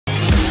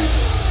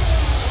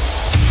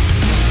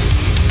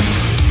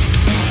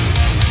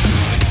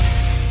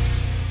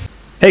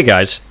Hey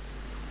guys,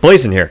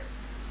 Blazin here.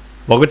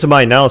 Welcome to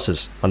my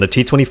analysis on the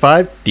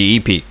T25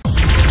 DEP.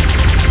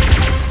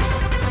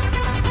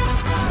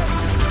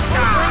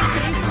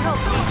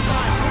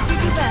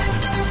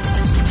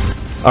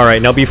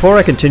 Alright, now before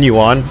I continue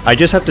on, I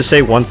just have to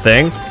say one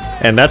thing,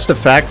 and that's the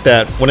fact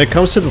that when it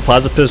comes to the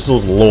Plasma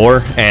Pistol's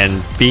lore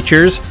and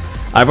features,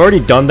 I've already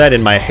done that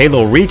in my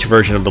Halo Reach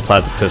version of the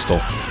Plasma Pistol.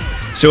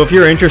 So if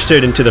you're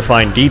interested into the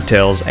fine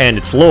details and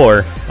its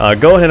lore,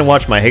 go ahead and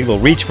watch my Halo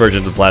Reach version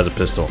of the Plasma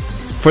Pistol.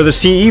 For the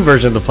CE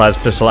version of the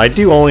Plasma Pistol, I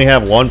do only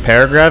have one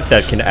paragraph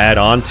that can add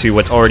on to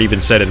what's already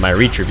been said in my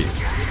Reach review.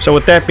 So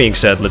with that being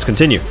said, let's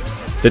continue.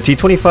 The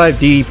T25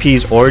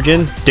 DEP's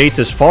origin dates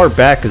as far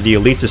back as the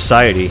Elite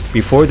Society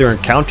before their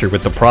encounter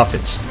with the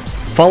Prophets.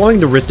 Following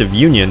the Rift of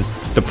Union,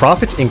 the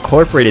Prophets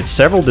incorporated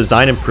several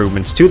design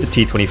improvements to the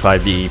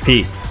T25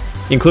 DEP,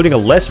 including a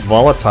less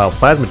volatile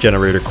plasma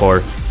generator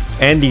core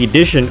and the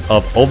addition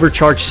of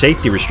overcharge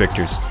safety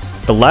restrictors,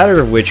 the latter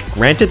of which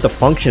granted the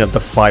function of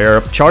the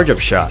fire-up charge-up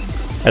shot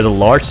as a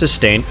large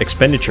sustained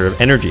expenditure of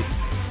energy.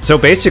 So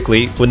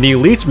basically, when the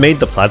Elites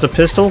made the Plasma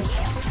Pistol,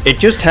 it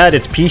just had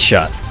its P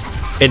shot.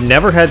 It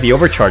never had the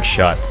overcharge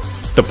shot.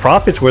 The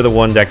Prophets were the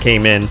one that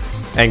came in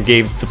and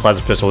gave the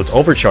Plasma Pistol its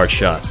overcharge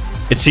shot.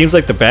 It seems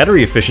like the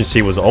battery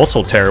efficiency was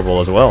also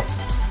terrible as well.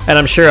 And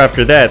I'm sure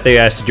after that they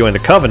asked to join the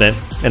Covenant,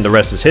 and the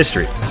rest is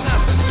history.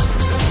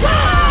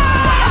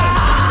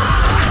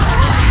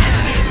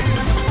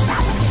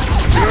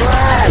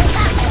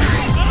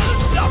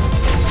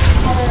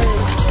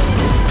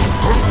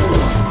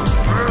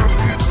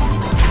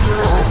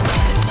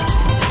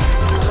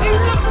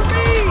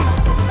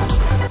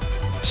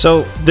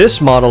 So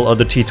this model of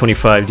the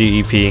T25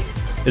 DEP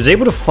is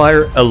able to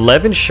fire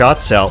 11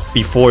 shots out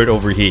before it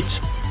overheats,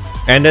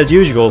 and as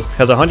usual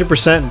has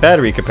 100%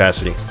 battery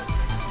capacity.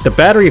 The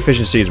battery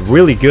efficiency is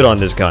really good on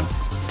this gun,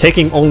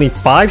 taking only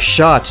 5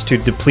 shots to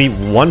deplete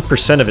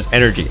 1% of its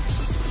energy.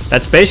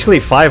 That's basically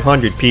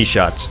 500 P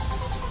shots,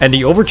 and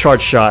the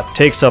overcharge shot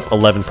takes up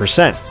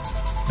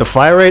 11%. The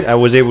fire rate I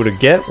was able to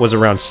get was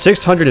around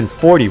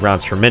 640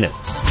 rounds per minute.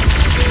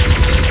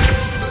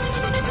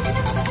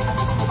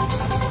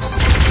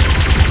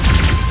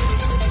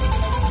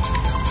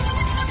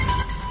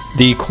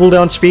 The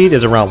cooldown speed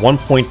is around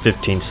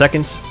 1.15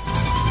 seconds.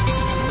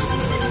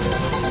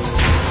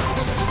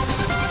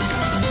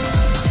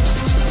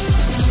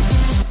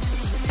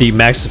 The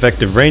max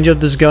effective range of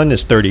this gun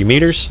is 30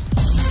 meters.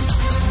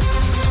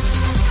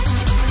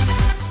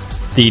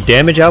 The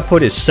damage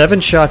output is 7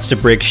 shots to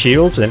break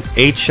shields and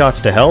 8 shots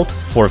to health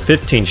for a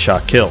 15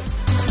 shot kill.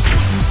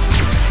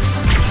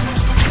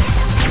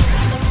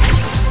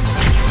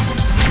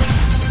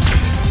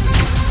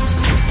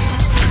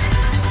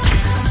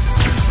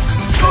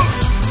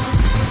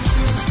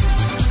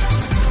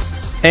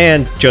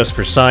 And just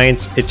for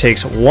science, it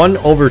takes 1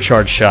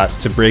 overcharge shot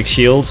to break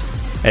shields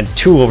and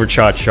 2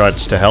 overcharge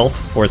shots to health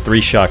for a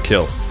 3 shot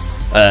kill.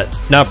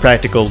 Not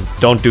practical,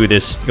 don't do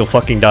this, you'll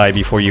fucking die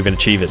before you even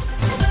achieve it.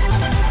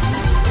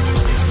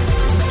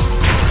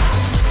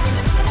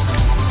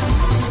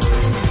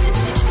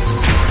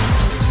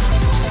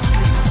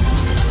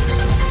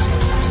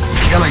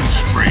 Killing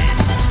spree.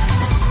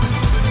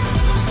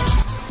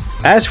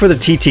 As for the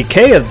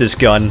TTK of this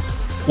gun,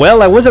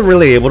 well, I wasn't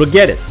really able to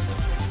get it.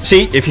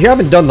 See, if you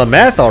haven't done the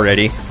math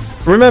already,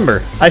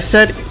 remember, I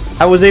said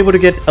I was able to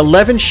get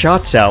 11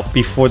 shots out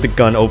before the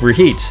gun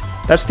overheats.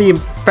 That's the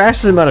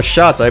fastest amount of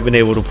shots I've been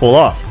able to pull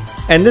off.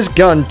 And this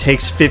gun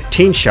takes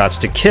 15 shots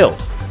to kill.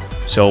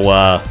 So,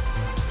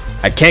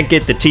 I can't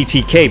get the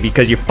TTK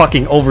because you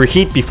fucking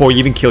overheat before you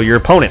even kill your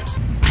opponent.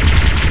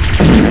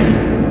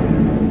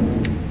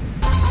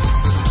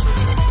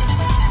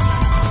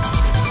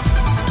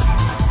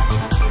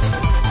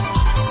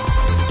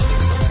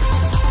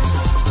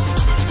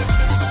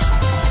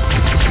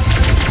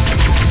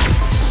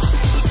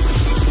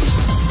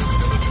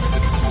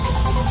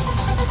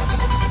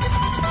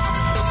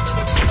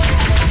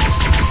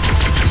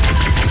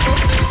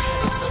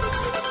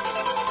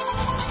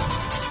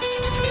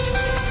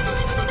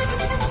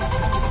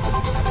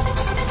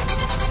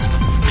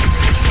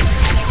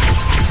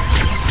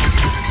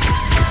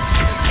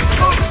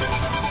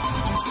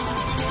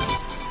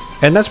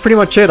 And that's pretty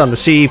much it on the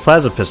CE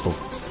Plasma Pistol.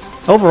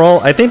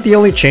 Overall, I think the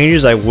only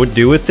changes I would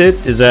do with it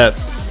is that,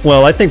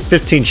 well, I think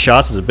 15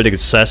 shots is a bit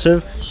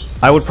excessive.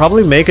 I would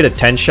probably make it a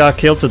 10 shot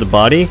kill to the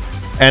body,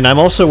 and I'm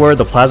also aware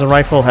the Plasma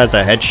Rifle has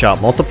a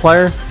headshot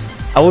multiplier.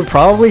 I would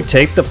probably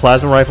take the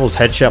Plasma Rifle's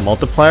headshot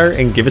multiplier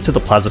and give it to the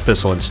Plasma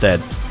Pistol instead.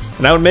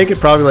 And I would make it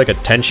probably like a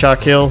 10 shot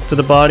kill to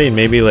the body and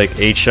maybe like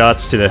 8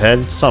 shots to the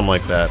head, something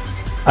like that.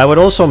 I would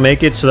also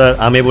make it so that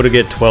I'm able to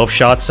get 12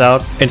 shots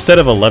out instead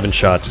of 11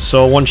 shots,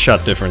 so a 1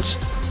 shot difference.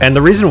 And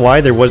the reason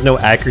why there was no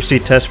accuracy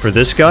test for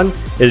this gun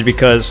is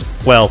because,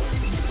 well,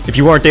 if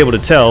you weren't able to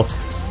tell,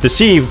 the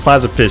CE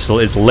Plasma Pistol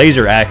is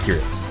laser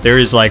accurate. There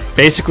is like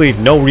basically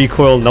no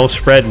recoil, no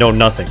spread, no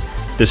nothing.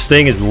 This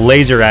thing is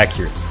laser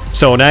accurate,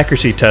 so an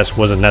accuracy test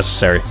wasn't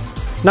necessary.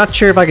 Not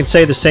sure if I can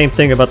say the same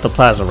thing about the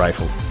Plasma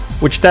Rifle,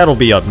 which that'll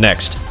be up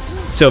next.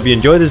 So if you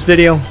enjoyed this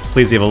video,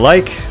 please leave a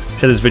like,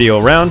 share this video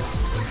around,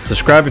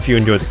 subscribe if you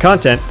enjoyed the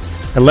content,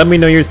 and let me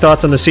know your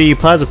thoughts on the CE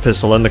Plasma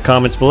Pistol in the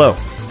comments below.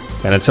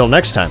 And until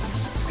next time,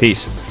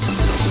 peace.